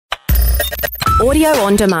Audio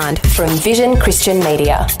on demand from Vision Christian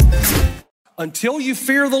Media. Until you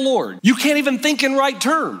fear the Lord, you can't even think in right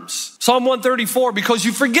terms. Psalm 134, because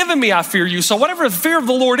you've forgiven me, I fear you. So whatever the fear of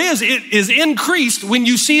the Lord is, it is increased when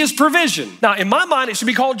you see his provision. Now, in my mind, it should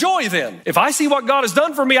be called joy then. If I see what God has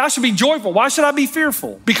done for me, I should be joyful. Why should I be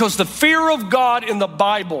fearful? Because the fear of God in the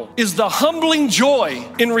Bible is the humbling joy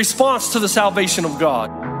in response to the salvation of God.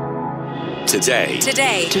 Today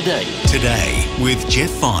with Jeff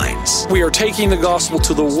Vines. We are taking the gospel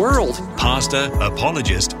to the world. Pastor,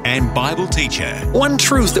 apologist, and Bible teacher. One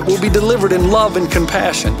truth that will be delivered in love and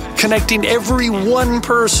compassion, connecting every one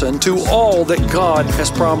person to all that God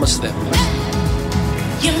has promised them.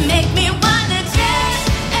 You make me wanna dance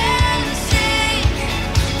and sing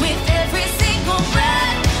with every single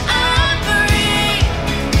breath I breathe.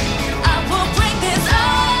 I will bring this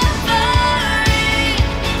offering.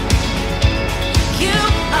 You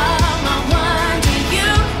are my wonder,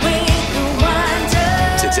 you with the wonder.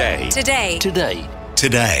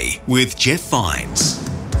 Today with Jeff Vines.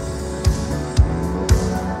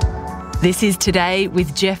 This is Today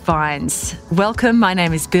with Jeff Vines. Welcome, my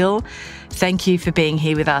name is Bill. Thank you for being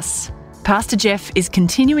here with us. Pastor Jeff is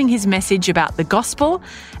continuing his message about the gospel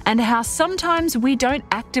and how sometimes we don't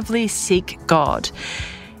actively seek God.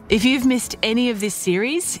 If you've missed any of this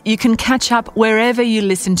series, you can catch up wherever you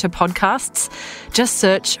listen to podcasts. Just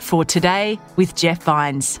search for Today with Jeff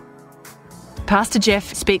Vines. Pastor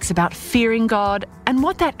Jeff speaks about fearing God and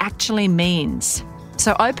what that actually means.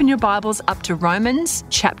 So open your Bibles up to Romans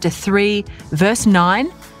chapter 3, verse 9,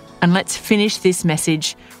 and let's finish this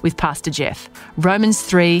message with Pastor Jeff. Romans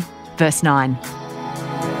 3, verse 9.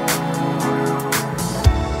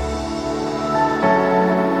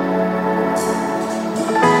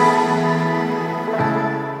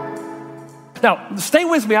 Now, stay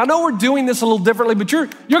with me. I know we're doing this a little differently, but you're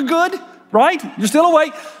good, right? You're still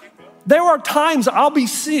awake. There are times I'll be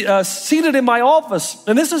seated in my office,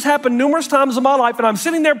 and this has happened numerous times in my life, and I'm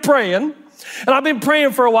sitting there praying, and I've been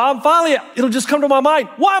praying for a while, and finally it'll just come to my mind,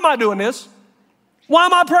 why am I doing this? Why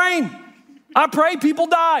am I praying? I pray people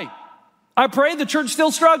die. I pray the church still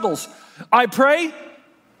struggles. I pray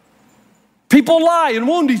people lie and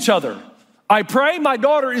wound each other. I pray my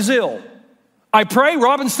daughter is ill. I pray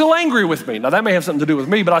Robin's still angry with me. Now that may have something to do with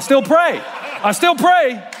me, but I still pray. I still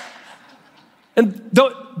pray. And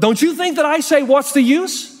don't you think that I say, what's the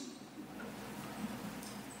use?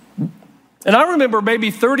 And I remember maybe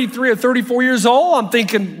 33 or 34 years old, I'm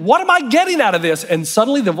thinking, what am I getting out of this? And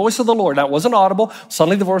suddenly the voice of the Lord, that wasn't audible,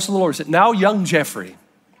 suddenly the voice of the Lord said, now young Jeffrey,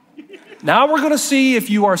 now we're going to see if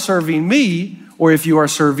you are serving me or if you are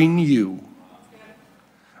serving you.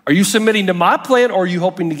 Are you submitting to my plan or are you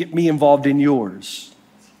hoping to get me involved in yours?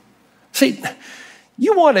 See,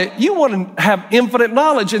 you want to have infinite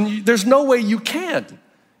knowledge, and there's no way you can.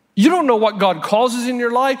 You don't know what God causes in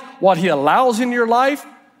your life, what he allows in your life.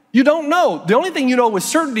 You don't know. The only thing you know with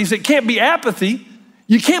certainty is it can't be apathy.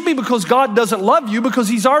 You can't be because God doesn't love you because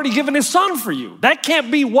he's already given his son for you. That can't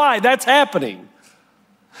be why that's happening.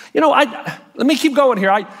 You know, let me keep going here.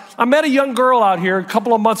 I met a young girl out here a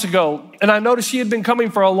couple of months ago, and I noticed she had been coming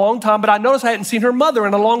for a long time, but I noticed I hadn't seen her mother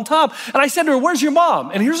in a long time. And I said to her, where's your mom?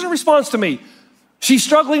 And here's her response to me. She's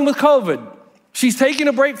struggling with COVID. She's taking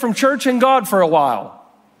a break from church and God for a while.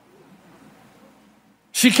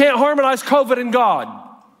 She can't harmonize COVID and God.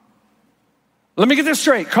 Let me get this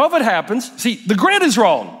straight. COVID happens. See, the grid is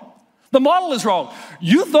wrong. The model is wrong.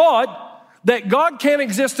 You thought that God can't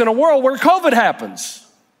exist in a world where COVID happens.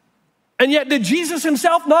 And yet did Jesus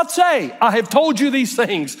himself not say, I have told you these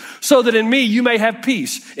things so that in me you may have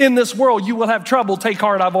peace. In this world you will have trouble. Take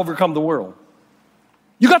heart, I've overcome the world.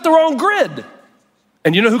 You got the wrong grid.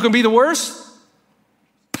 And you know who can be the worst?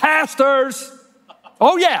 Pastors.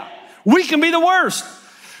 Oh yeah, we can be the worst.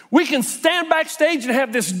 We can stand backstage and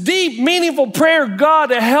have this deep, meaningful prayer. God,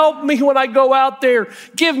 to help me when I go out there.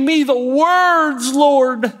 Give me the words,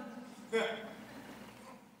 Lord.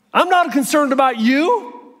 I'm not concerned about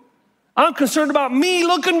you. I'm concerned about me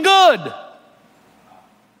looking good.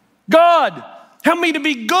 God, help me to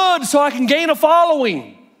be good so I can gain a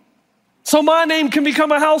following. So my name can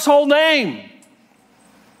become a household name.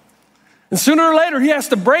 And sooner or later, he has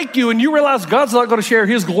to break you, and you realize God's not going to share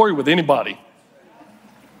his glory with anybody.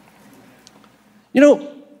 You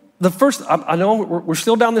know, I know we're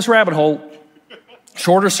still down this rabbit hole.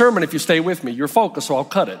 Shorter sermon if you stay with me. You're focused, so I'll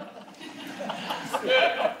cut it.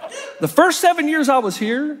 The first 7 years I was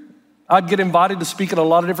here, I'd get invited to speak at a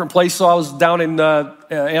lot of different places. So I was down in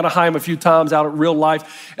Anaheim a few times out at Real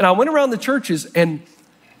Life. And I went around the churches, and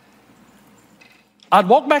I'd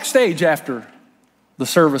walk backstage after the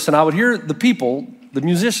service, and I would hear the people, the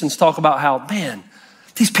musicians, talk about how, man,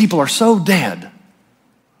 These people are so dead.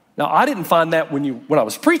 Now, I didn't find that when I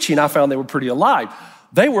was preaching, I found they were pretty alive.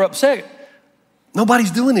 They were upset.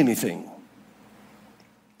 Nobody's doing anything.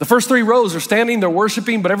 The first 3 rows are standing, they're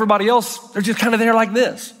worshiping, but everybody else, they're just kind of there like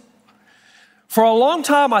this. For a long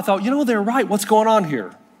time, I thought, they're right. What's going on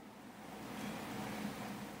here?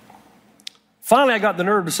 Finally, I got the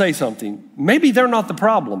nerve to say something. Maybe they're not the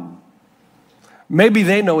problem. Maybe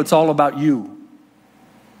they know it's all about you.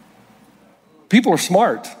 People are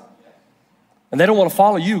smart, and they don't want to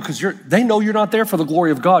follow you because they know you're not there for the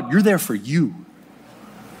glory of God. You're there for you.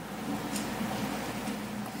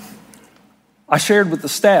 I shared with the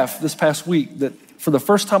staff this past week that for the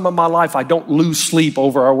first time in my life, I don't lose sleep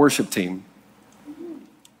over our worship team.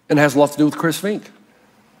 And it has a lot to do with Chris Fink.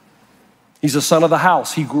 He's a son of the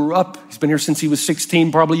house. He grew up. He's been here since he was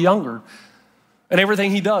 16, probably younger. And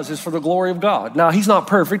everything he does is for the glory of God. Now, he's not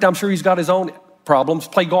perfect. I'm sure he's got his own problems.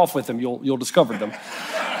 Play golf with him. You'll discover them.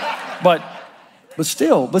 But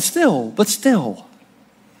still.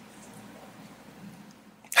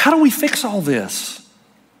 How do we fix all this?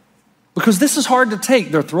 Because this is hard to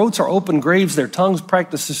take. Their throats are open graves. Their tongues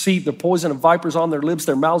practice deceit. The poison of vipers on their lips.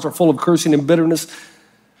 Their mouths are full of cursing and bitterness.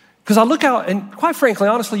 Because I look out, and quite frankly,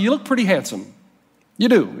 honestly, you look pretty handsome. You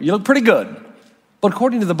do. You look pretty good. But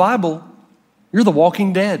according to the Bible, you're the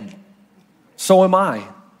walking dead. So am I.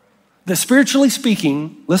 That spiritually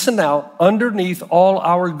speaking, listen now, underneath all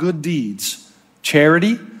our good deeds,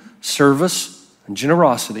 charity, service, and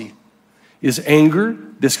generosity, is anger,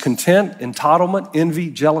 discontent, entitlement,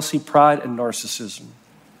 envy, jealousy, pride, and narcissism.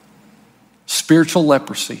 Spiritual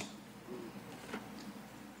leprosy.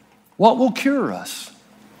 What will cure us?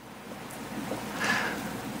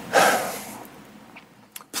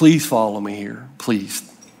 Please follow me here,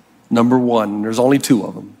 please. Number 1, there's only 2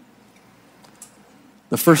 of them.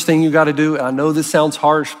 The first thing you got to do, and I know this sounds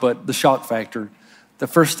harsh, but the shock factor, the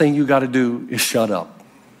first thing you got to do is shut up.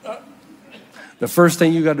 The first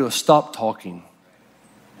thing you got to do is stop talking.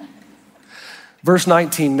 Verse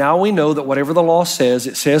 19, now we know that whatever the law says,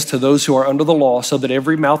 it says to those who are under the law, so that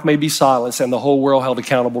every mouth may be silenced and the whole world held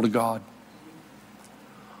accountable to God.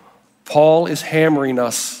 Paul is hammering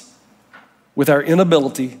us with our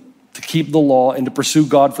inability to keep the law and to pursue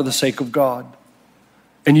God for the sake of God.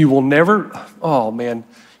 And you will never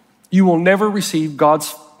receive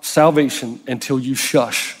God's salvation until you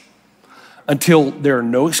shush, until there are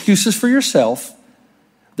no excuses for yourself.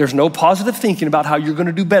 There's no positive thinking about how you're going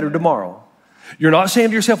to do better tomorrow. You're not saying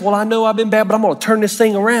to yourself, well, I know I've been bad, but I'm going to turn this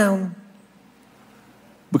thing around.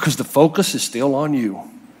 Because the focus is still on you.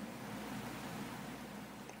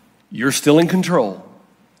 You're still in control.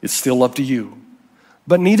 It's still up to you.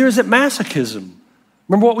 But neither is it masochism.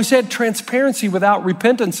 Remember what we said? Transparency without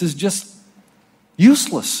repentance is just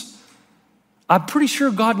useless. I'm pretty sure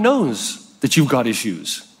God knows that you've got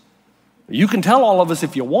issues. You can tell all of us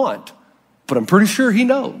if you want, but I'm pretty sure he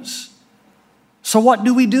knows. So what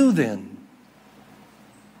do we do then?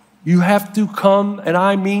 You have to come, and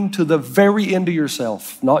I mean to the very end of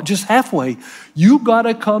yourself, not just halfway. You got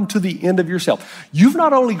to come to the end of yourself. You've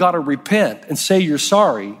not only got to repent and say you're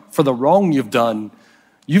sorry for the wrong you've done,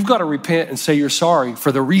 you've got to repent and say you're sorry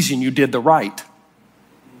for the reason you did the right.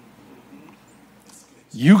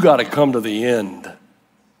 You got to come to the end.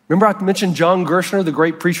 Remember I mentioned John Gershner, the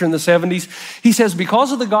great preacher in the 70s? He says,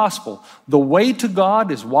 because of the gospel, the way to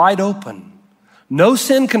God is wide open. No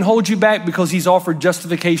sin can hold you back because he's offered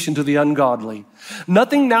justification to the ungodly.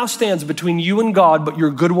 Nothing now stands between you and God but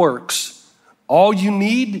your good works. All you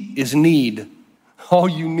need is need. All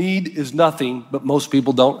you need is nothing, but most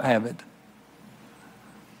people don't have it.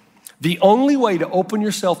 The only way to open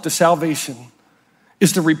yourself to salvation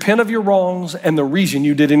is to repent of your wrongs and the reason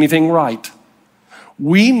you did anything right.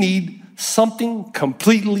 We need something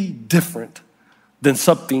completely different than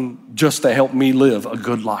something just to help me live a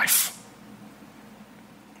good life.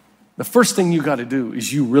 The first thing you got to do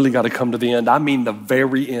is you really got to come to the end. I mean the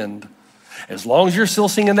very end. As long as you're still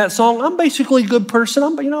singing that song, I'm basically a good person.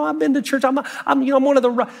 I've been to church. I'm one of the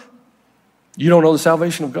right. You don't know the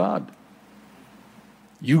salvation of God.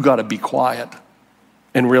 You got to be quiet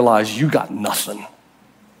and realize you got nothing.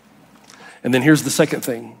 And then here's the second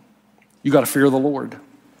thing. You got to fear the Lord.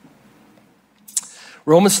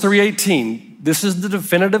 Romans 3:18. This is the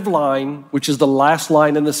definitive line, which is the last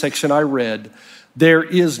line in the section I read. There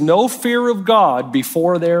is no fear of God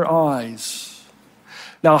before their eyes.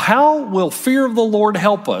 Now, how will fear of the Lord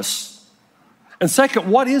help us? And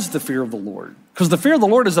second, what is the fear of the Lord? Because the fear of the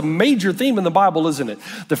Lord is a major theme in the Bible, isn't it?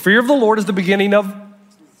 The fear of the Lord is the beginning of,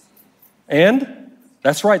 and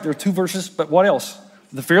that's right, there are 2 verses, but what else?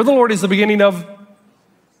 The fear of the Lord is the beginning of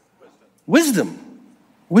wisdom.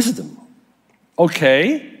 Wisdom.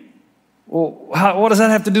 Okay, well, what does that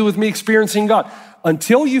have to do with me experiencing God?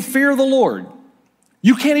 Until you fear the Lord,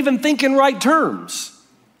 you can't even think in right terms.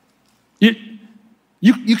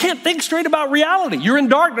 You can't think straight about reality. You're in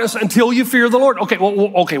darkness until you fear the Lord.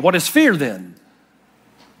 Okay, what is fear then?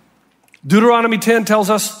 Deuteronomy 10 tells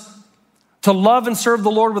us to love and serve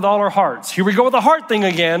the Lord with all our hearts. Here we go with the heart thing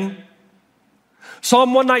again.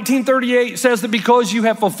 Psalm 119:38 says that because you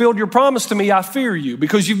have fulfilled your promise to me, I fear you.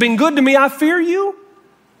 Because you've been good to me, I fear you.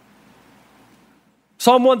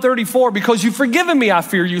 Psalm 134, because you've forgiven me, I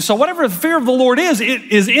fear you. So whatever the fear of the Lord is,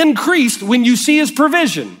 it is increased when you see his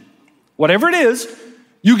provision. Whatever it is,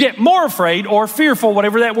 you get more afraid or fearful,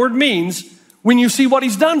 whatever that word means, when you see what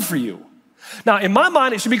he's done for you. Now, in my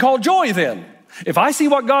mind, it should be called joy then. If I see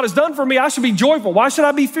what God has done for me, I should be joyful. Why should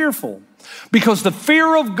I be fearful? Because the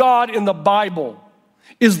fear of God in the Bible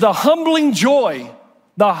is the humbling joy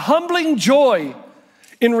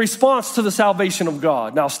in response to the salvation of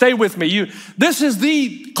God. Now, stay with me. This is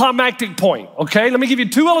the climactic point, okay? Let me give you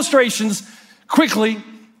two illustrations quickly,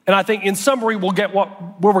 and I think in summary, we'll get where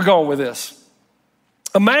we're going with this.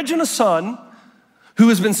 Imagine a son who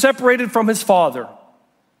has been separated from his father.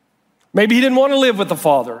 Maybe he didn't want to live with the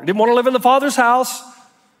father. He didn't want to live in the father's house,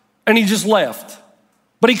 and he just left.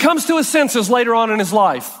 But he comes to his senses later on in his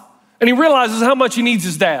life, and he realizes how much he needs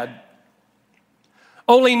his dad.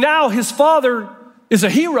 Only now his father is a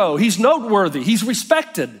hero. He's noteworthy. He's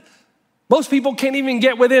respected. Most people can't even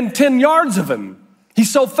get within 10 yards of him.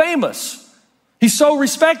 He's so famous. He's so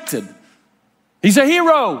respected. He's a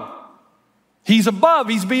hero. He's above.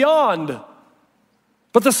 He's beyond.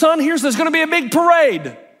 But the son hears there's going to be a big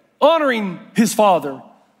parade honoring his father.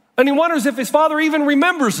 And he wonders if his father even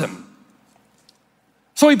remembers him.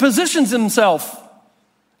 So he positions himself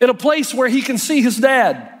in a place where he can see his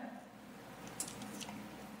dad.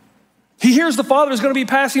 He hears the father is going to be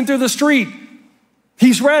passing through the street.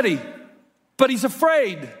 He's ready, but he's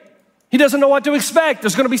afraid. He doesn't know what to expect.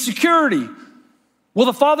 There's going to be security. Will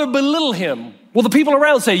the father belittle him? Will the people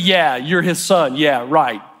around say, yeah, you're his son. Yeah,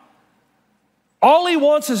 right. All he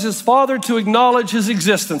wants is his father to acknowledge his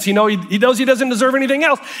existence. He knows he doesn't deserve anything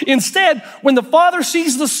else. Instead, when the father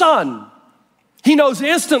sees the son, he knows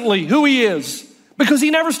instantly who he is because he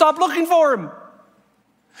never stopped looking for him.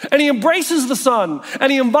 And he embraces the son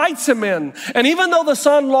and he invites him in. And even though the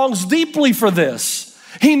son longs deeply for this,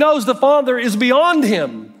 he knows the father is beyond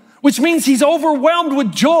him, which means he's overwhelmed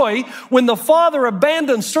with joy when the father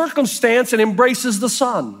abandons circumstance and embraces the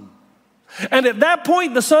son. And at that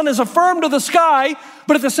point, the son is affirmed to the sky,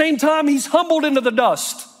 but at the same time, he's humbled into the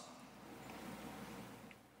dust.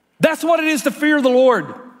 That's what it is to fear the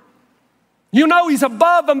Lord. You know he's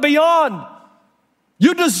above and beyond.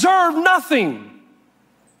 You deserve nothing,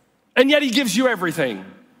 and yet he gives you everything.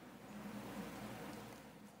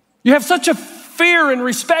 You have such a fear and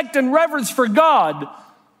respect and reverence for God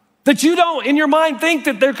that you don't, in your mind, think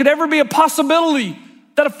that there could ever be a possibility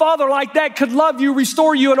that a father like that could love you,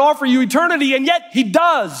 restore you, and offer you eternity, and yet he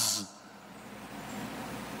does.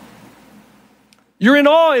 You're in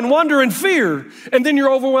awe and wonder and fear, and then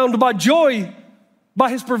you're overwhelmed by joy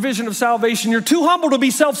by his provision of salvation. You're too humble to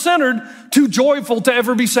be self-centered, too joyful to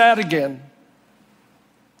ever be sad again.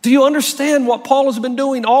 Do you understand what Paul has been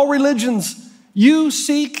doing? All religions, you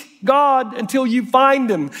seek God until you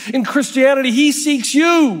find him. In Christianity, he seeks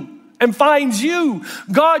you and finds you.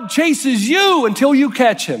 God chases you until you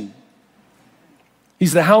catch him.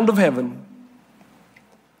 He's the hound of heaven.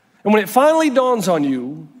 And when it finally dawns on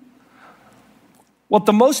you what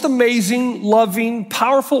the most amazing, loving,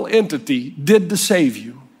 powerful entity did to save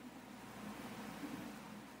you,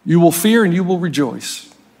 you will fear and you will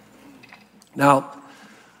rejoice. Now,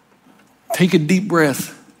 take a deep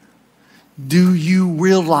breath. Do you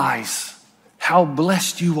realize how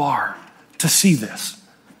blessed you are to see this?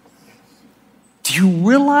 Do you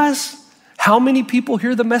realize how many people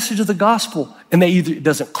hear the message of the gospel and it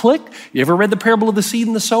doesn't click? You ever read the parable of the seed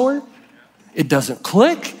and the sower? It doesn't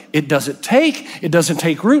click. It doesn't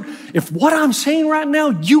take root. If what I'm saying right now,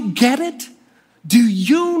 you get it, do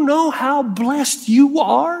you know how blessed you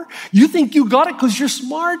are? You think you got it because you're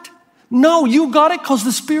smart? No, you got it because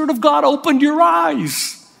the Spirit of God opened your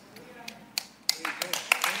eyes.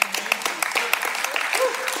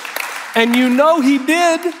 And you know he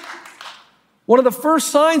did. One of the first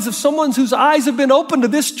signs of someone whose eyes have been opened to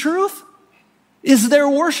this truth is their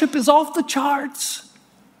worship is off the charts.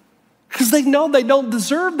 Because they know they don't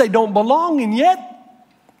deserve, they don't belong, and yet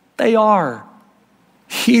they are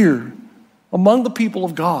here among the people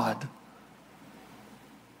of God.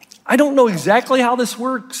 I don't know exactly how this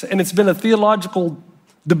works, and it's been a theological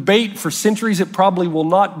debate for centuries. It probably will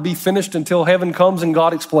not be finished until heaven comes and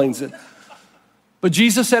God explains it. But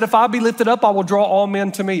Jesus said, if I be lifted up, I will draw all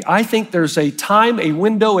men to me. I think there's a time, a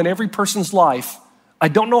window in every person's life. I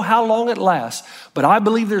don't know how long it lasts, but I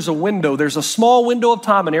believe there's a window. There's a small window of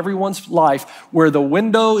time in everyone's life where the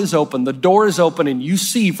window is open, the door is open, and you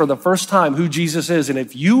see for the first time who Jesus is. And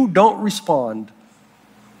if you don't respond,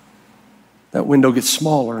 that window gets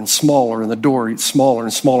smaller and smaller, and the door gets smaller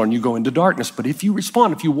and smaller, and you go into darkness. But if you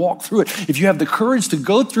respond, if you walk through it, if you have the courage to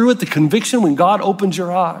go through it, the conviction when God opens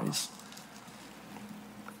your eyes,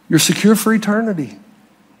 you're secure for eternity.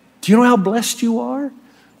 Do you know how blessed you are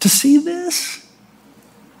to see this?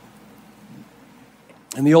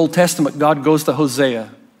 In the Old Testament, God goes to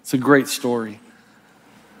Hosea. It's a great story.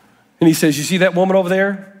 And he says, you see that woman over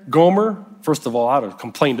there, Gomer? First of all, I'd have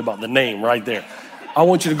complained about the name right there. I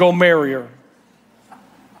want you to go marry her.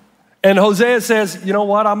 And Hosea says, you know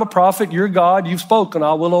what? I'm a prophet. You're God. You've spoken.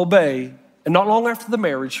 I will obey. And not long after the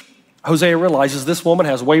marriage, Hosea realizes this woman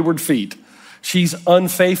has wayward feet. She's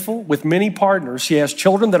unfaithful with many partners. She has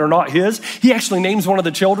children that are not his. He actually names one of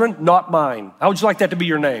the children, not mine. How would you like that to be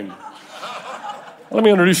your name? Let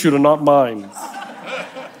me introduce you to not mine.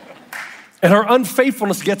 And her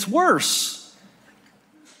unfaithfulness gets worse.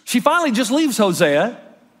 She finally just leaves Hosea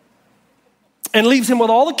and leaves him with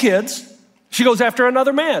all the kids. She goes after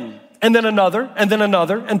another man, and then another, and then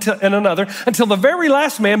another, and another, until the very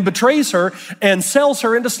last man betrays her and sells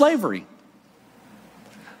her into slavery.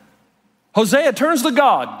 Hosea turns to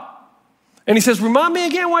God, and he says, remind me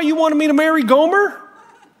again why you wanted me to marry Gomer?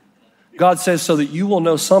 God says, so that you will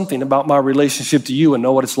know something about my relationship to you and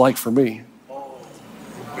know what it's like for me.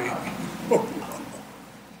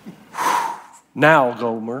 Now,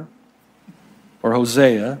 Gomer, or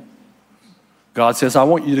Hosea, God says, I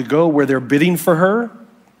want you to go where they're bidding for her.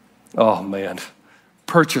 Oh man,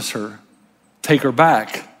 purchase her, take her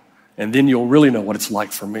back, and then you'll really know what it's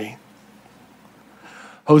like for me.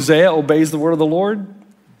 Hosea obeys the word of the Lord.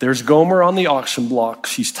 There's Gomer on the auction block.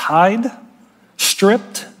 She's tied,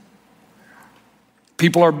 stripped.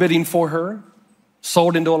 People are bidding for her,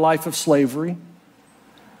 sold into a life of slavery.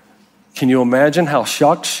 Can you imagine how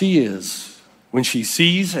shocked she is when she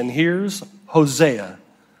sees and hears Hosea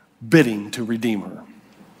bidding to redeem her?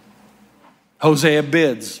 Hosea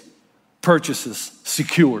bids, purchases,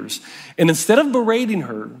 secures. And instead of berating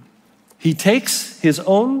her, he takes his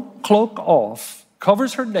own cloak off,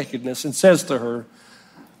 covers her nakedness, and says to her,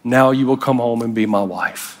 now you will come home and be my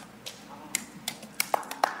wife.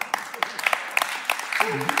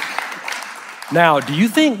 Now, do you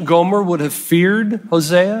think Gomer would have feared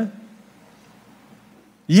Hosea?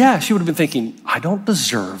 Yeah, she would have been thinking, I don't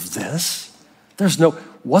deserve this.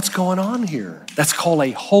 What's going on here? That's called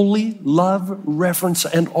a holy love, reverence,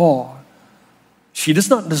 and awe. She does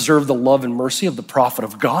not deserve the love and mercy of the prophet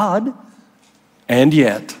of God. And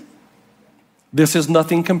yet, this is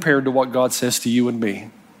nothing compared to what God says to you and me.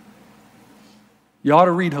 You ought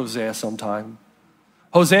to read Hosea sometime.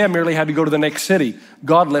 Hosea merely had to go to the next city.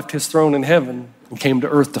 God left his throne in heaven and came to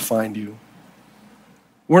earth to find you.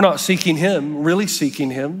 We're not seeking him, really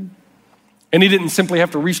seeking him. And he didn't simply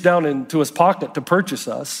have to reach down into his pocket to purchase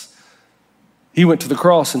us. He went to the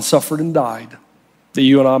cross and suffered and died that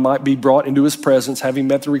you and I might be brought into his presence, having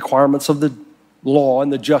met the requirements of the law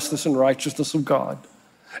and the justice and righteousness of God.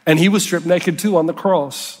 And he was stripped naked too on the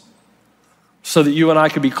cross so that you and I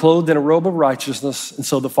could be clothed in a robe of righteousness, and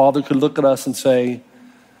so the Father could look at us and say,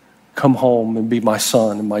 come home and be my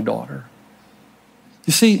son and my daughter.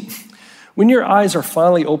 You see, when your eyes are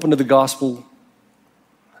finally open to the gospel,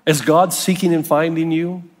 as God's seeking and finding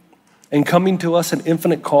you and coming to us at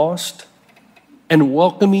infinite cost and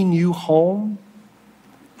welcoming you home,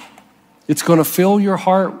 it's going to fill your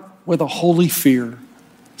heart with a holy fear.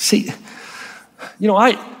 See,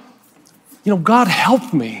 God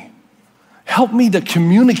help me. Help me to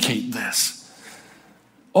communicate this.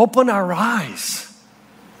 Open our eyes.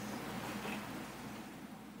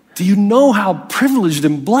 Do you know how privileged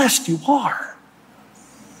and blessed you are?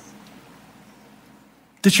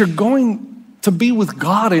 That you're going to be with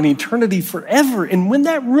God in eternity forever. And when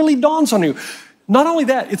that really dawns on you, not only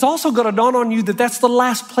that, it's also going to dawn on you that that's the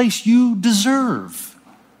last place you deserve.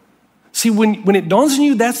 See, when it dawns on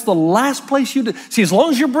you, that's the last place you see, as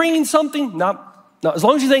long as you're bringing something, as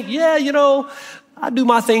long as you think, I do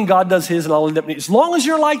my thing, God does his, and I'll end up, as long as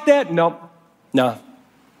you're like that, no.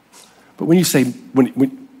 But when you say,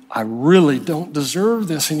 when I really don't deserve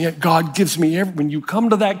this, and yet God gives me everything, when you come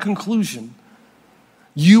to that conclusion,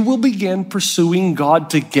 you will begin pursuing God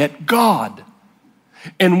to get God.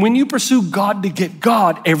 And when you pursue God to get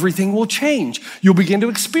God, everything will change. You'll begin to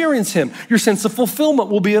experience Him. Your sense of fulfillment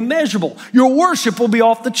will be immeasurable. Your worship will be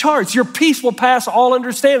off the charts. Your peace will pass all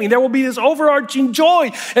understanding. There will be this overarching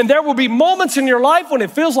joy, and there will be moments in your life when it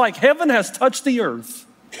feels like heaven has touched the earth.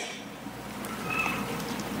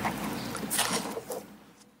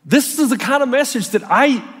 This is the kind of message that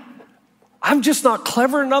I'm just not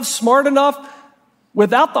clever enough, smart enough.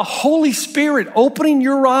 Without the Holy Spirit opening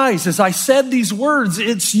your eyes, as I said these words,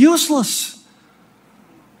 it's useless.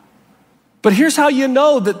 But here's how you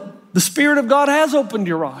know that the Spirit of God has opened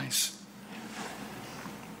your eyes.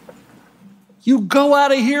 You go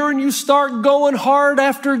out of here and you start going hard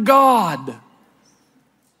after God.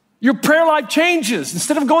 Your prayer life changes.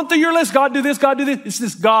 Instead of going through your list, God do this, God do this. It's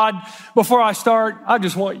this, God, before I start, I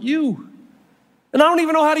just want you. And I don't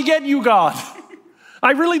even know how to get you, God.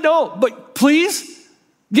 I really don't. But please,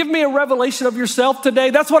 give me a revelation of yourself today.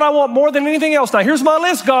 That's what I want more than anything else. Now, here's my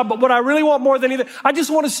list, God, but what I really want more than anything, I just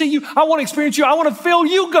want to see you. I want to experience you. I want to feel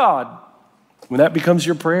you, God. When that becomes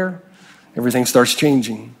your prayer, everything starts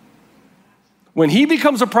changing. When He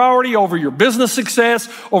becomes a priority over your business success,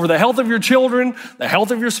 over the health of your children, the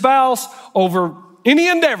health of your spouse, over any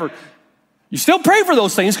endeavor, you still pray for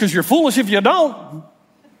those things because you're foolish if you don't.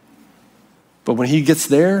 But when He gets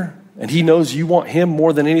there and He knows you want Him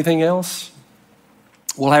more than anything else,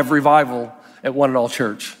 we'll have revival at One and All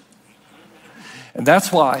Church. And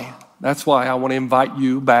that's why I want to invite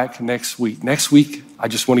you back next week. Next week, I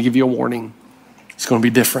just want to give you a warning. It's going to be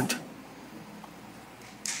different.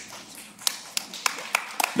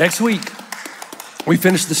 Next week, we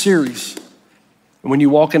finish the series. And when you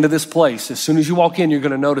walk into this place, as soon as you walk in, you're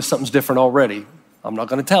going to notice something's different already. I'm not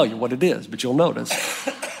going to tell you what it is, but you'll notice.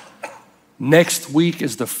 Next week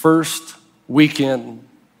is the first weekend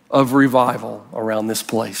of revival around this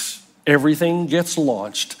place. Everything gets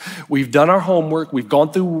launched. We've done our homework. We've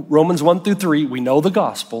gone through Romans 1-3. We know the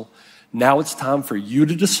gospel. Now it's time for you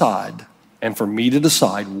to decide and for me to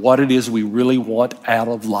decide what it is we really want out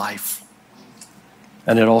of life.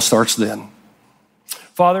 And it all starts then.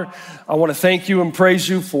 Father, I want to thank you and praise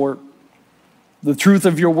you for the truth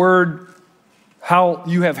of your word, how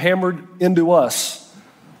you have hammered into us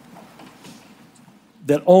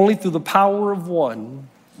that only through the power of one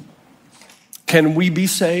can we be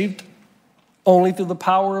saved? Only through the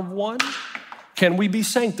power of one can we be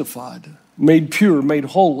sanctified, made pure, made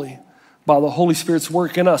holy by the Holy Spirit's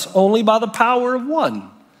work in us. Only by the power of one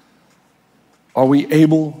are we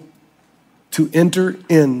able to enter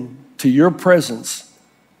into your presence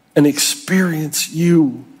and experience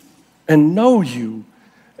you and know you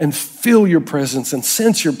and feel your presence and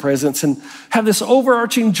sense your presence and have this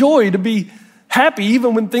overarching joy to be happy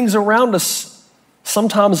even when things around us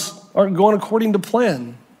sometimes aren't going according to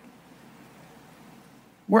plan.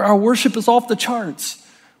 Where our worship is off the charts,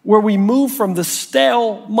 where we move from the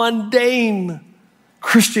stale, mundane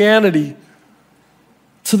Christianity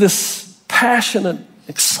to this passionate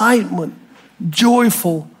excitement,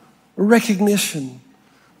 joyful recognition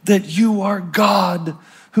that you are God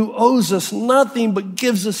who owes us nothing but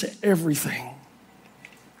gives us everything.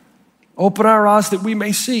 Open our eyes that we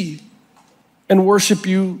may see and worship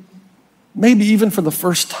you, maybe even for the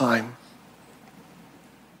first time.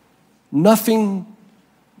 Nothing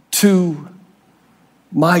to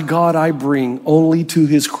my God I bring, only to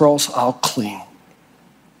his cross I'll cling.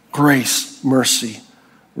 Grace, mercy,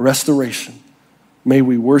 restoration. May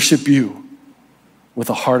we worship you with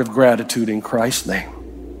a heart of gratitude in Christ's name.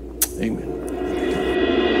 Amen.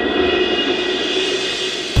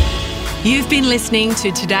 You've been listening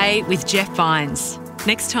to Today with Jeff Vines.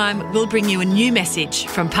 Next time, we'll bring you a new message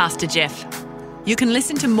from Pastor Jeff. You can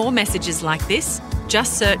listen to more messages like this.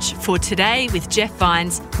 Just search for Today with Jeff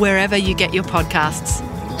Vines wherever you get your podcasts.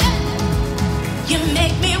 You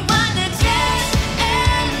make me wanna dance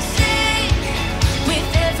and sing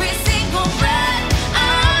with every single breath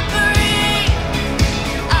I breathe.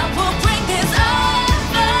 I will bring this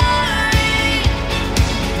offering.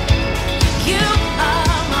 You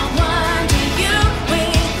are my wonder, you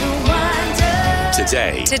bring the wonder.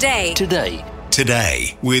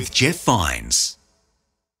 Today with Jeff Vines.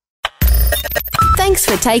 Thanks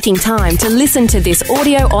for taking time to listen to this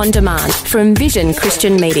audio on demand from Vision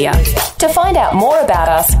Christian Media. To find out more about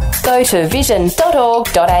us, go to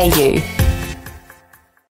vision.org.au.